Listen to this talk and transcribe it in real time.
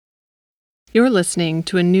You're listening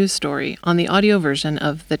to a news story on the audio version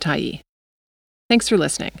of The Tyee. Thanks for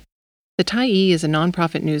listening. The Tyee is a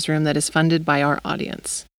nonprofit newsroom that is funded by our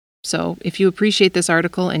audience. So, if you appreciate this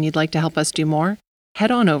article and you'd like to help us do more,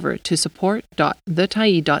 head on over to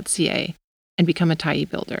support.thetyee.ca and become a Tyee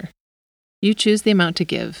builder. You choose the amount to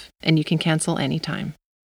give, and you can cancel anytime.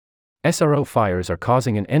 SRO fires are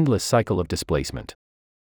causing an endless cycle of displacement.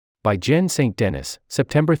 By Jen St. Denis,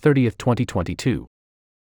 September 30, 2022.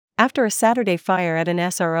 After a Saturday fire at an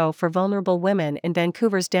SRO for vulnerable women in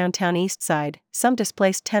Vancouver's downtown east side, some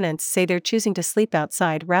displaced tenants say they're choosing to sleep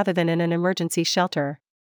outside rather than in an emergency shelter.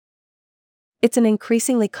 It's an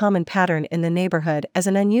increasingly common pattern in the neighborhood as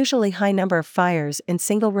an unusually high number of fires in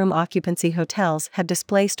single-room occupancy hotels have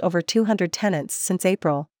displaced over 200 tenants since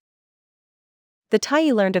April. The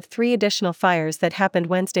Tyee learned of 3 additional fires that happened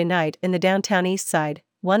Wednesday night in the downtown east side,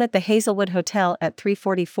 one at the Hazelwood Hotel at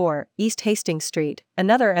 344 East Hastings Street,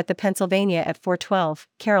 another at the Pennsylvania at 412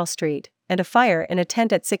 Carroll Street, and a fire in a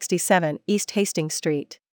tent at 67 East Hastings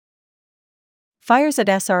Street. Fires at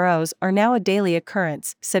SROs are now a daily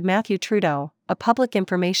occurrence, said Matthew Trudeau, a public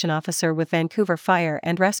information officer with Vancouver Fire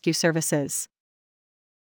and Rescue Services.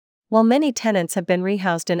 While many tenants have been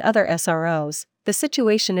rehoused in other SROs, the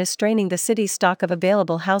situation is straining the city's stock of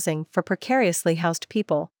available housing for precariously housed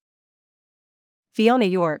people. Fiona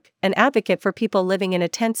York, an advocate for people living in a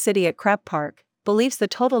tent city at Crab Park, believes the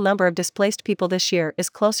total number of displaced people this year is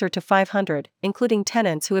closer to 500, including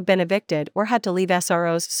tenants who have been evicted or had to leave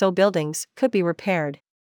SROs so buildings could be repaired.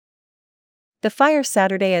 The fire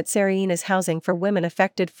Saturday at Sariena's housing for women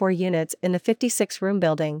affected 4 units in the 56-room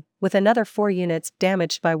building, with another 4 units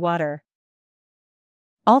damaged by water.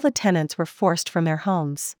 All the tenants were forced from their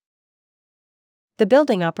homes. The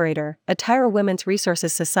building operator, Atira Women's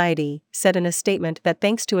Resources Society, said in a statement that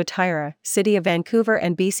thanks to Atira, City of Vancouver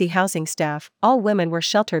and BC housing staff, all women were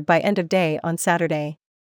sheltered by end of day on Saturday.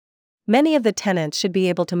 Many of the tenants should be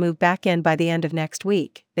able to move back in by the end of next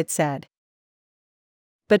week, it said.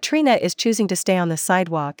 But Trina is choosing to stay on the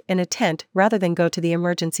sidewalk in a tent rather than go to the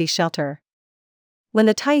emergency shelter. When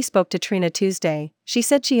the Tyee spoke to Trina Tuesday, she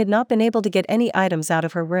said she had not been able to get any items out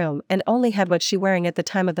of her room and only had what she wearing at the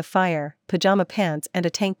time of the fire, pajama pants and a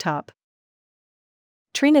tank top.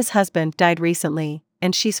 Trina's husband died recently,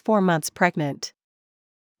 and she's 4 months pregnant.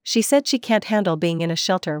 She said she can't handle being in a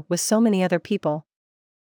shelter with so many other people.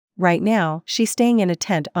 Right now, she's staying in a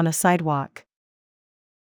tent on a sidewalk.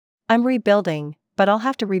 I'm rebuilding, but I'll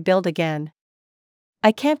have to rebuild again.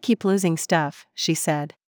 I can't keep losing stuff, she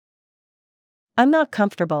said. I'm not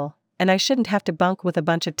comfortable, and I shouldn't have to bunk with a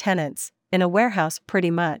bunch of tenants, in a warehouse pretty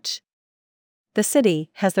much. The city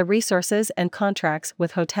has the resources and contracts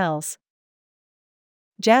with hotels.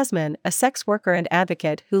 Jasmine, a sex worker and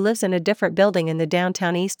advocate who lives in a different building in the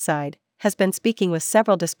downtown east side, has been speaking with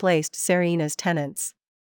several displaced Sariena's tenants.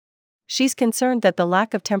 She's concerned that the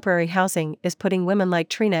lack of temporary housing is putting women like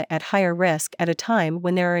Trina at higher risk at a time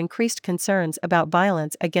when there are increased concerns about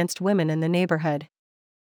violence against women in the neighborhood.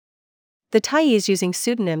 The Tyee is using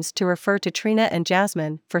pseudonyms to refer to Trina and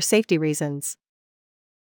Jasmine for safety reasons.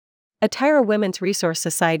 Atira Women's Resource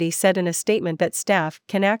Society said in a statement that staff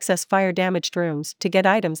can access fire-damaged rooms to get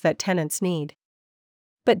items that tenants need.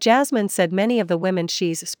 But Jasmine said many of the women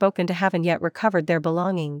she's spoken to haven't yet recovered their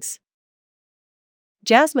belongings.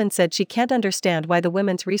 Jasmine said she can't understand why the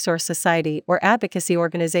Women's Resource Society or advocacy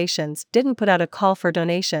organizations didn't put out a call for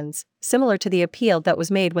donations, similar to the appeal that was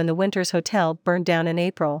made when the Winters Hotel burned down in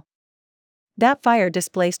April. That fire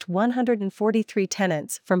displaced 143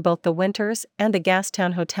 tenants from both the Winters and the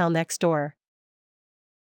Gastown Hotel next door.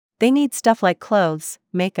 They need stuff like clothes,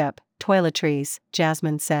 makeup, toiletries,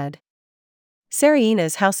 Jasmine said.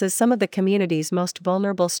 Sariena's houses some of the community's most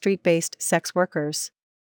vulnerable street-based sex workers.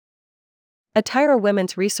 Atira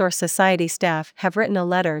Women's Resource Society staff have written a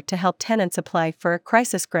letter to help tenants apply for a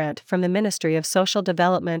crisis grant from the Ministry of Social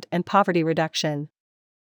Development and Poverty Reduction.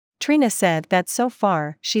 Trina said that so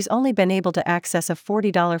far she's only been able to access a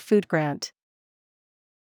 $40 food grant.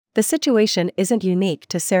 The situation isn't unique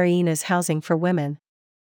to Sariena's housing for women.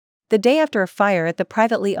 The day after a fire at the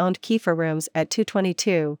privately owned Kiefer Rooms at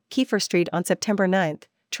 222 Kiefer Street on September 9,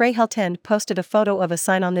 Trey Helton posted a photo of a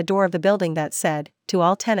sign on the door of the building that said, "To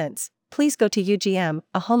all tenants, please go to UGM,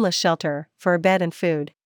 a homeless shelter, for a bed and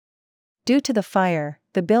food." Due to the fire,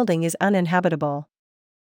 the building is uninhabitable.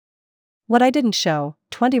 "What I didn't show,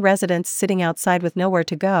 20 residents sitting outside with nowhere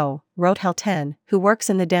to go," wrote Helton, who works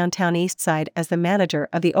in the downtown east side as the manager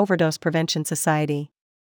of the Overdose Prevention Society.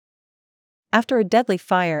 After a deadly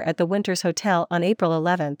fire at the Winters Hotel on April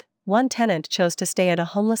 11, one tenant chose to stay at a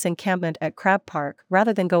homeless encampment at Crab Park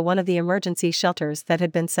rather than go one of the emergency shelters that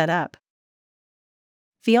had been set up.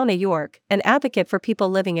 Fiona York, an advocate for people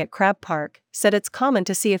living at Crab Park, said it's common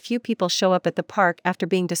to see a few people show up at the park after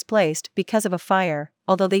being displaced because of a fire,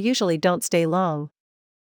 although they usually don't stay long.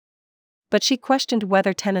 But she questioned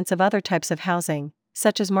whether tenants of other types of housing,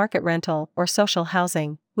 such as market rental or social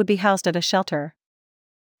housing, would be housed at a shelter.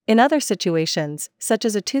 In other situations, such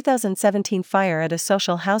as a 2017 fire at a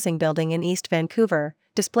social housing building in East Vancouver,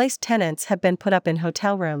 displaced tenants have been put up in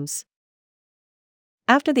hotel rooms.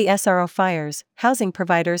 After the SRO fires, housing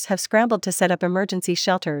providers have scrambled to set up emergency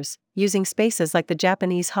shelters, using spaces like the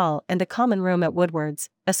Japanese Hall and the Common Room at Woodward's,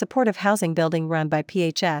 a supportive housing building run by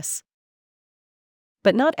PHS.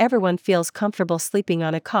 But not everyone feels comfortable sleeping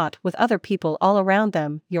on a cot with other people all around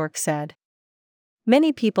them, York said.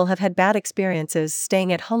 Many people have had bad experiences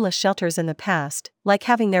staying at homeless shelters in the past, like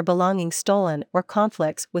having their belongings stolen or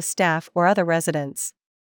conflicts with staff or other residents.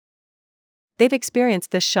 They've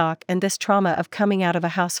experienced this shock and this trauma of coming out of a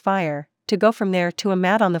house fire. To go from there to a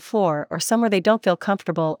mat on the floor or somewhere they don't feel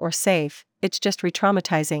comfortable or safe, it's just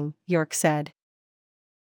re-traumatizing, York said.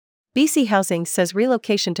 BC Housing says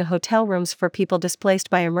relocation to hotel rooms for people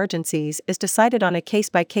displaced by emergencies is decided on a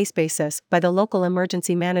case-by-case basis by the local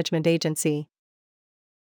emergency management agency.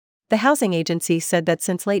 The housing agency said that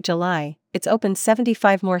since late July, it's opened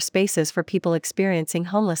 75 more spaces for people experiencing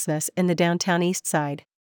homelessness in the downtown east side.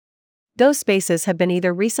 Those spaces have been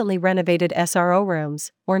either recently renovated SRO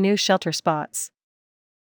rooms or new shelter spots.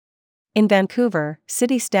 In Vancouver,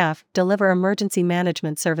 city staff deliver emergency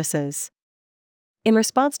management services. In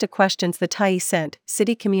response to questions the Tyee sent,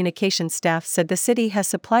 city communications staff said the city has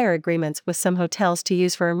supplier agreements with some hotels to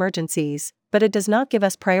use for emergencies, but it does not give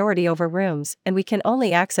us priority over rooms, and we can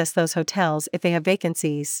only access those hotels if they have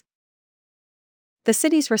vacancies. The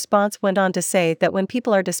city's response went on to say that when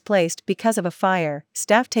people are displaced because of a fire,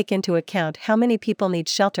 staff take into account how many people need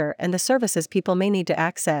shelter and the services people may need to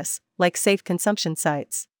access, like safe consumption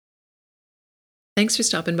sites. Thanks for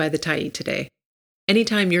stopping by the Tyee today.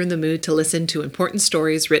 Anytime you're in the mood to listen to important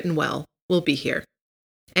stories written well, we'll be here.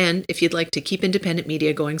 And if you'd like to keep independent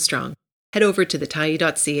media going strong, head over to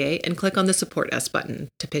thetyee.ca and click on the Support Us button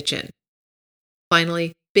to pitch in.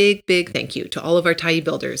 Finally, big thank you to all of our Tyee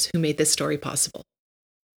builders who made this story possible.